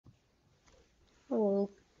Hello,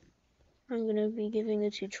 I'm going to be giving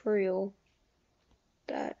a tutorial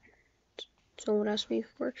that someone asked me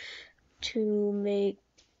for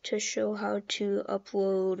to show how to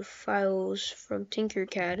upload files from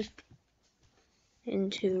tinkercad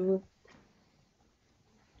into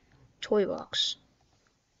toybox.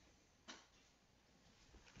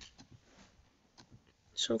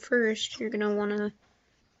 So first you're going to want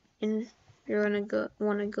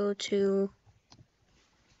to go to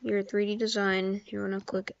your 3D design. You want to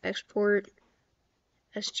click export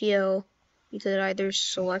STL. You could either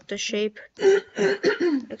select a shape,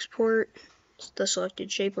 export the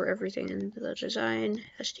selected shape or everything in the design,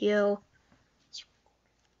 STL,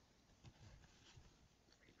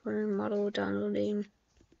 for model downloading,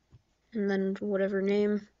 and then whatever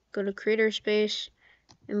name, go to creator space,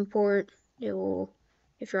 import. It will,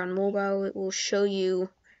 if you're on mobile, it will show you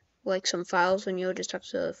like some files, and you'll just have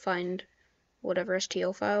to find whatever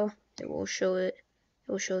STL file. It will show it.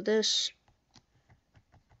 It will show this,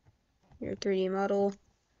 your 3D model.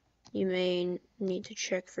 You may need to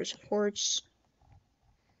check for supports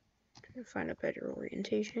to find a better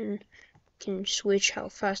orientation. You can switch how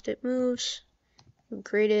fast it moves. You can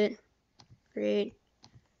create,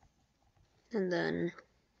 and then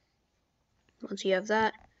once you have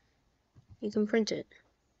that, you can print it.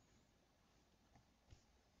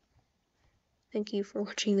 Thank you for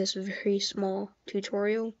watching this very small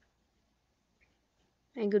tutorial,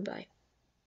 and goodbye.